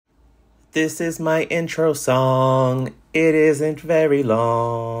This is my intro song. It isn't very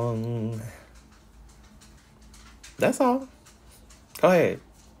long. That's all. Go ahead.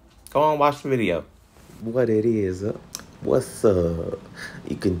 Go on, watch the video. What it is. What's up?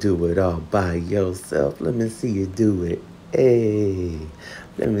 You can do it all by yourself. Let me see you do it. Hey.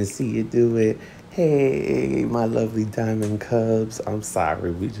 Let me see you do it. Hey, my lovely Diamond Cubs. I'm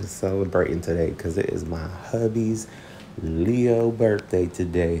sorry. We just celebrating today because it is my hubby's Leo birthday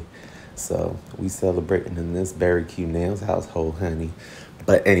today. So we celebrating in this BearyQnailz household, honey.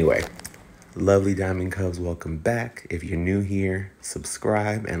 But anyway, lovely Diamond Cubs, welcome back. If you're new here,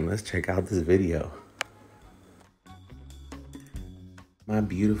 subscribe and let's check out this video. My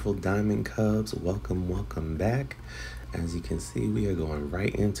beautiful Diamond Cubs, welcome back. As you can see, we are going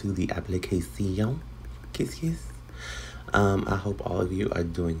right into the application. Kiss, kiss. I hope all of you are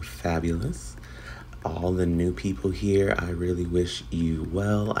doing fabulous. All the new people here, I really wish you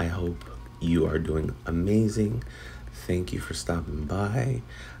well. I hope you are doing amazing. Thank you for stopping by.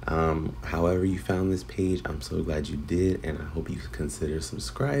 However you found this page, I'm so glad you did, and I hope you consider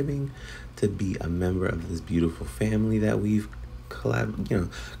subscribing to be a member of this beautiful family that we've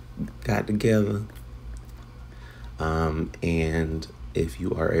got together. And if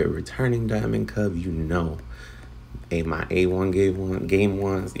you are a returning Diamond Cub, you know, my A1 game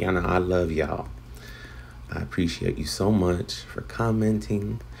ones, y'all know I love y'all. I appreciate you so much for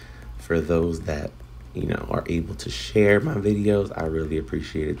commenting. For those that, are able to share my videos, I really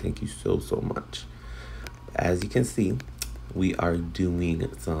appreciate it. Thank you so much. As you can see, we are doing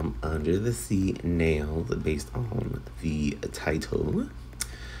some under the sea nails based on the title.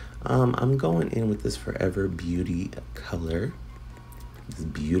 I'm going in with this Forever Beauty color, this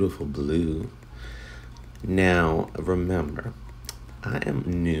beautiful blue. Now, remember, I am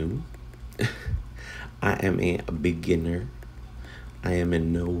new. I am a beginner. I am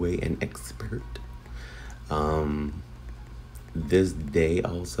in no way an expert. This day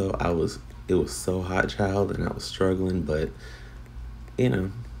also, it was so hot, child, and I was struggling, but it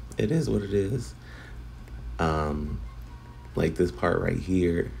is what it is. Like this part right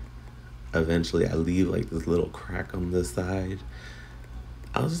here, eventually I leave like this little crack on this side.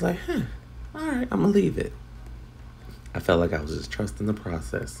 I was just like, all right, I'm gonna leave it. I felt like I was just trusting the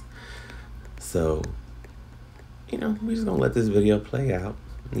process. So, we're just gonna let this video play out.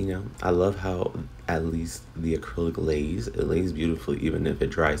 I love how at least the acrylic lays. It lays beautifully even if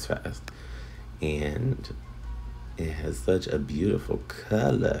it dries fast. And it has such a beautiful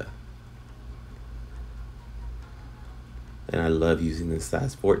color. And I love using this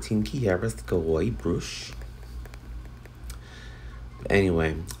size 14 Chiaroscuro brush.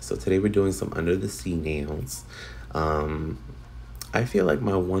 Anyway, so today we're doing some under the sea nails. I feel like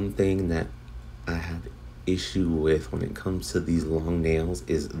my one thing that I have issue with when it comes to these long nails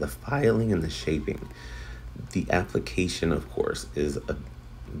is the filing and the shaping. The application, of course, is a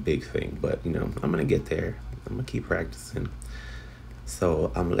big thing, but I'm gonna get there. I'm gonna keep practicing.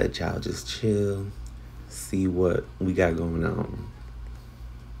 So I'm gonna let y'all just chill, see what we got going on.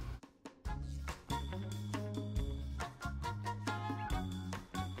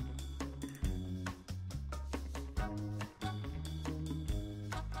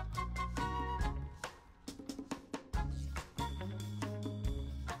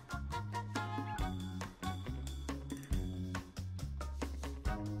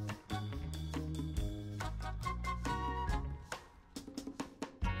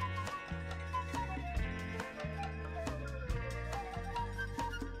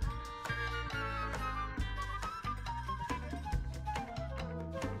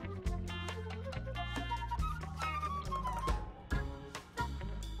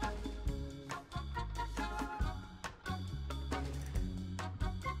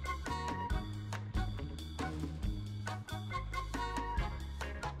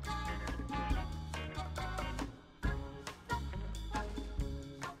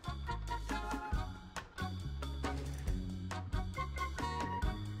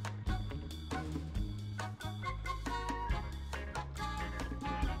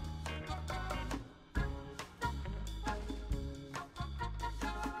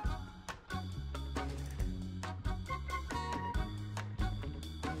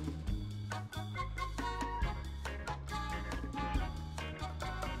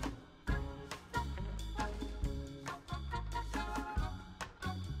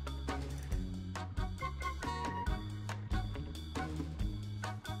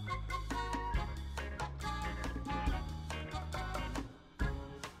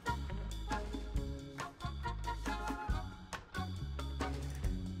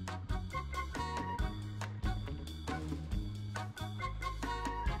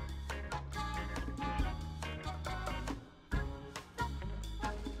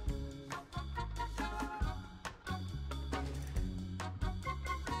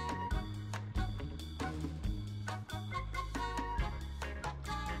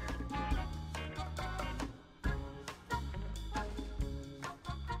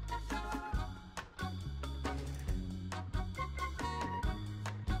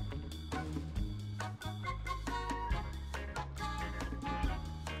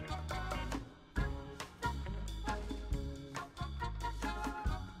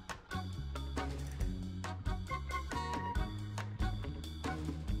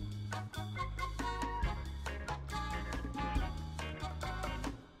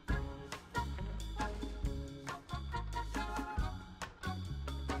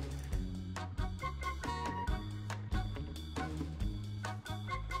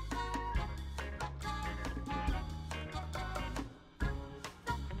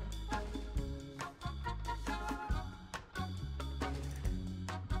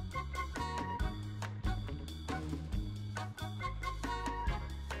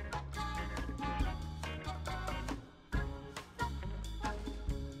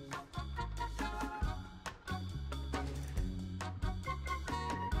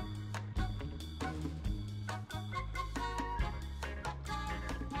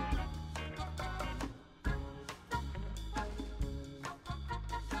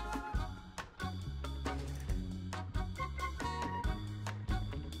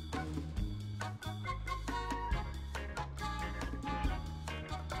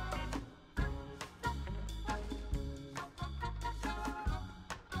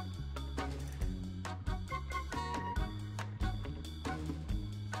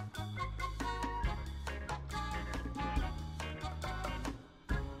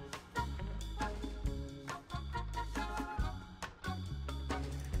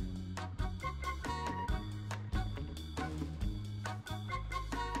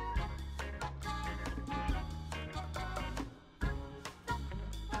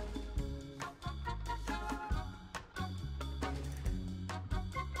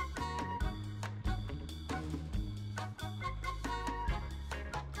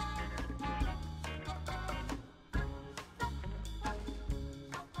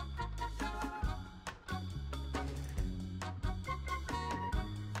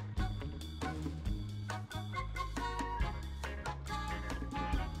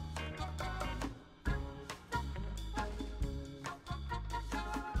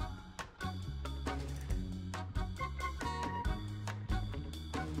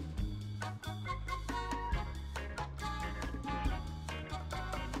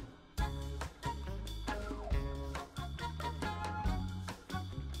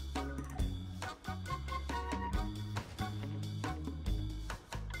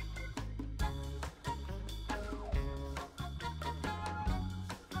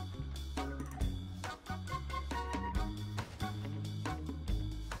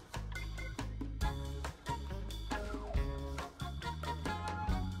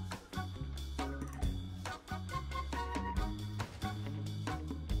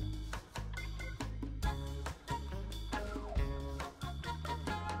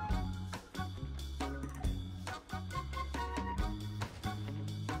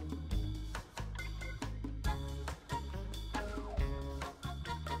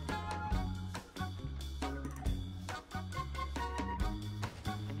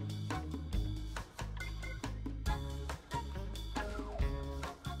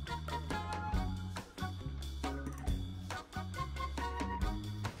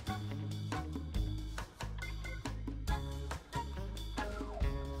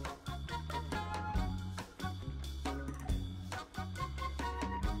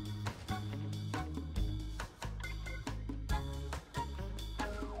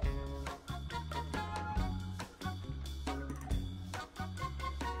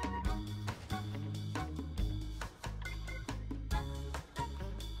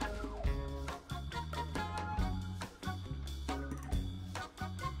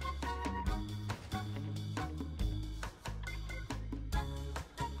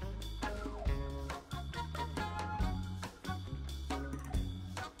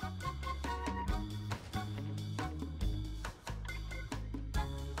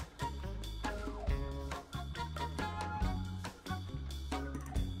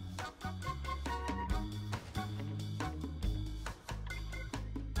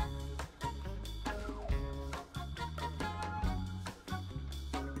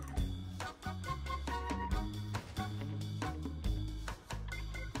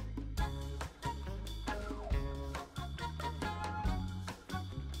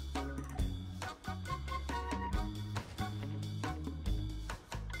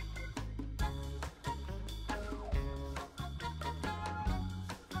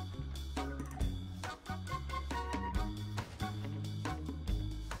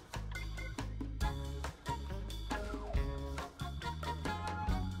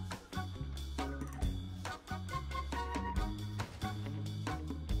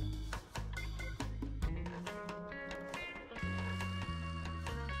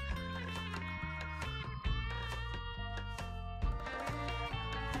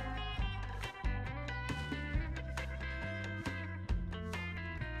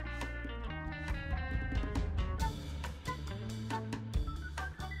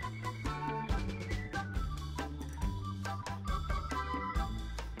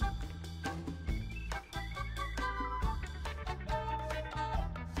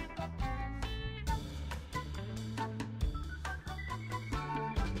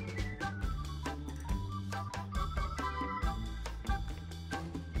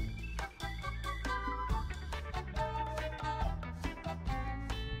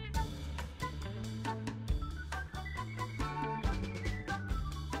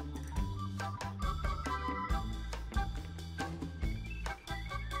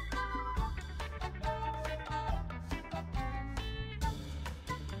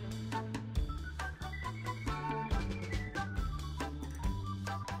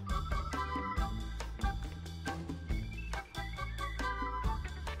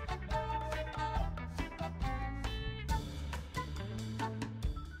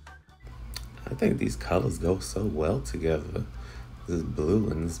 I think these colors go so well together. This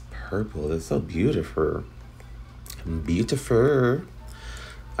blue and this purple, they're so beautiful. Beautiful.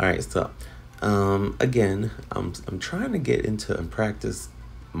 All right, so again, I'm trying to get into and practice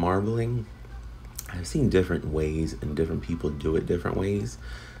marbling. I've seen different ways and different people do it different ways.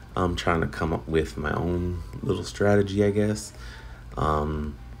 I'm trying to come up with my own little strategy, I guess.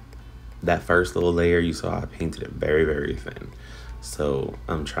 That first little layer you saw, I painted it very, very thin. So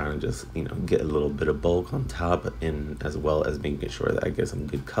I'm trying to just, get a little bit of bulk on top, and as well as making sure that I get some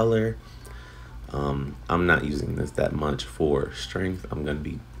good color. I'm not using this that much for strength. I'm going to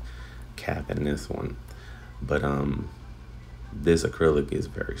be capping this one. But this acrylic is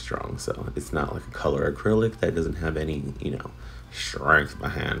very strong, so it's not like a color acrylic that doesn't have any, strength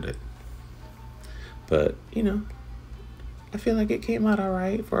behind it. But, I feel like it came out all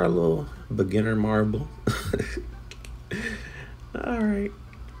right for a little beginner marble. All right.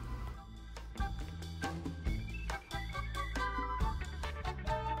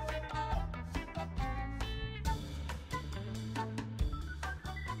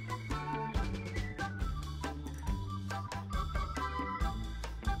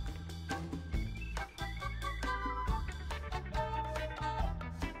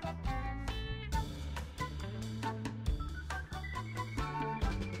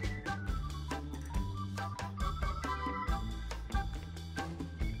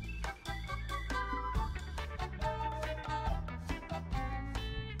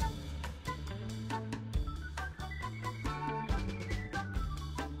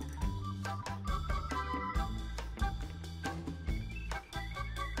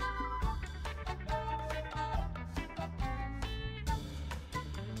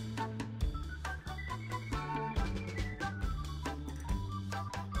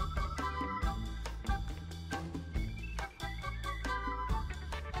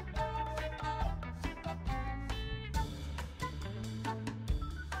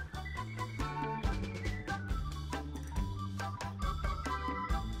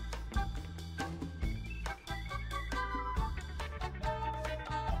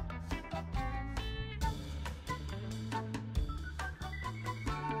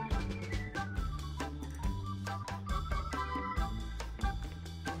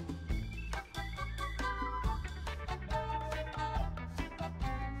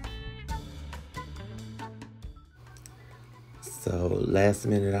 So last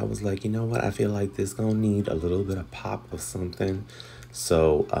minute, I was like, you know what? I feel like this gonna need a little bit of pop of something.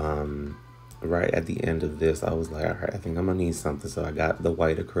 So right at the end of this, I was like, all right, I think I'm gonna need something. So I got the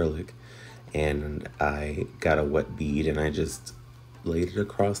white acrylic, and I got a wet bead, and I just laid it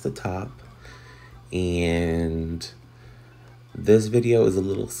across the top. And this video is a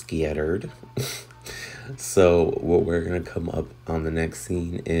little scattered. So what we're gonna come up on the next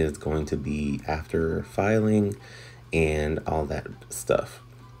scene is going to be after filing and all that stuff,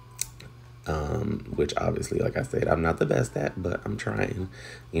 which obviously, like I said, I'm not the best at, but I'm trying.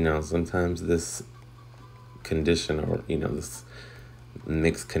 Sometimes this condition, or this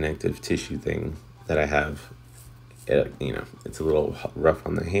mixed connective tissue thing that I have, it's a little rough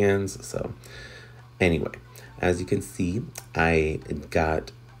on the hands. So anyway, as you can see, I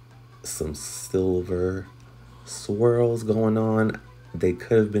got some silver swirls going on. They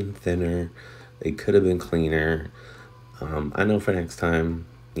could have been thinner, they could have been cleaner. I know for next time,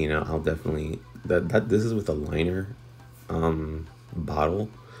 I'll definitely, this is with a liner bottle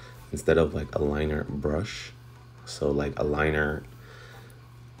instead of like a liner brush. So like a liner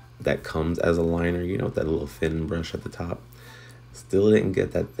that comes as a liner, with that little thin brush at the top. Still didn't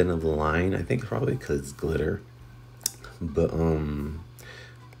get that thin of a line. I think probably because it's glitter. But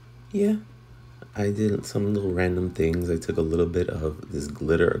yeah, I did some little random things. I took a little bit of this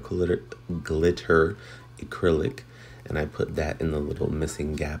glitter acrylic, and I put that in the little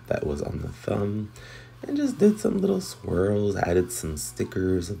missing gap that was on the thumb, and just did some little swirls. Added some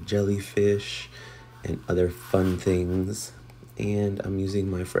stickers of jellyfish and other fun things. And I'm using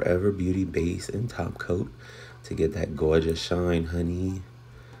my Forever Beauty base and top coat to get that gorgeous shine, honey.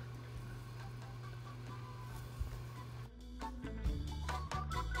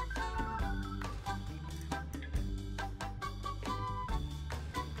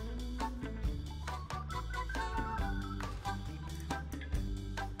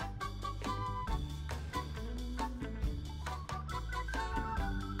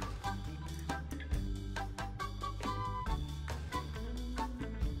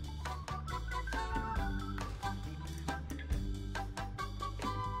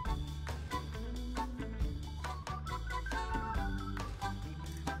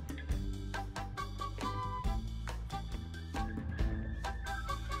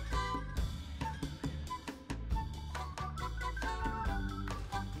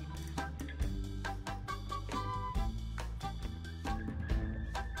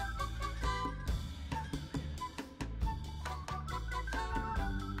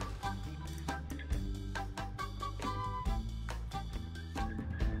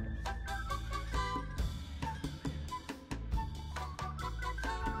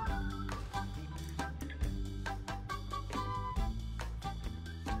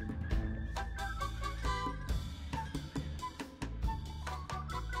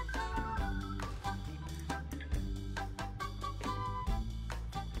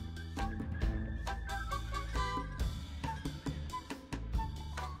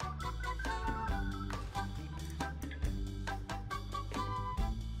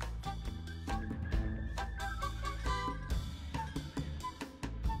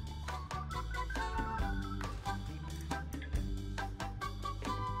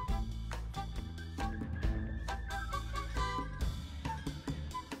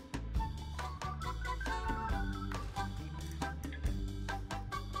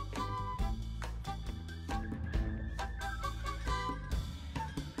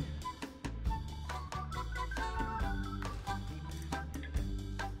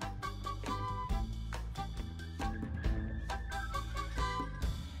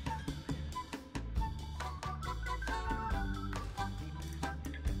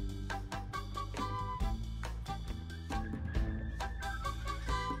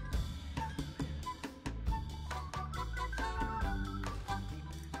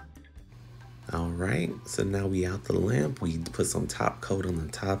 All right, so now we out the lamp. We put some top coat on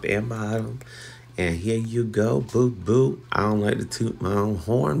the top and bottom. And here you go, boot boot. I don't like to toot my own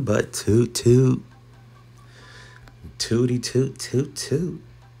horn, but toot toot. Tooty toot toot toot.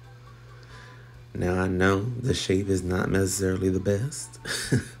 Now I know the shape is not necessarily the best,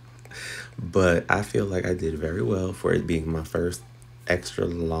 but I feel like I did very well for it being my first extra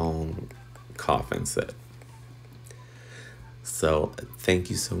long coffin set. So thank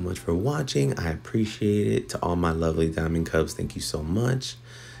you so much for watching. I appreciate it. To all my lovely diamond cubs, thank you so much.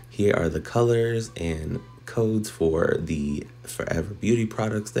 Here are the colors and codes for the Forever Beauty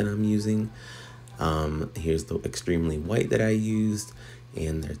products that I'm using. Here's the extremely white that I used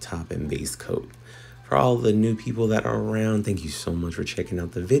and their top and base coat. For all the new people that are around, thank you so much for checking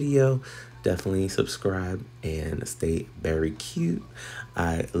out the video. Definitely subscribe and stay very cute.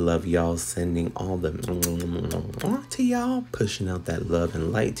 I love y'all, sending all the to y'all, pushing out that love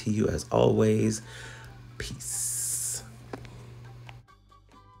and light to you as always. Peace.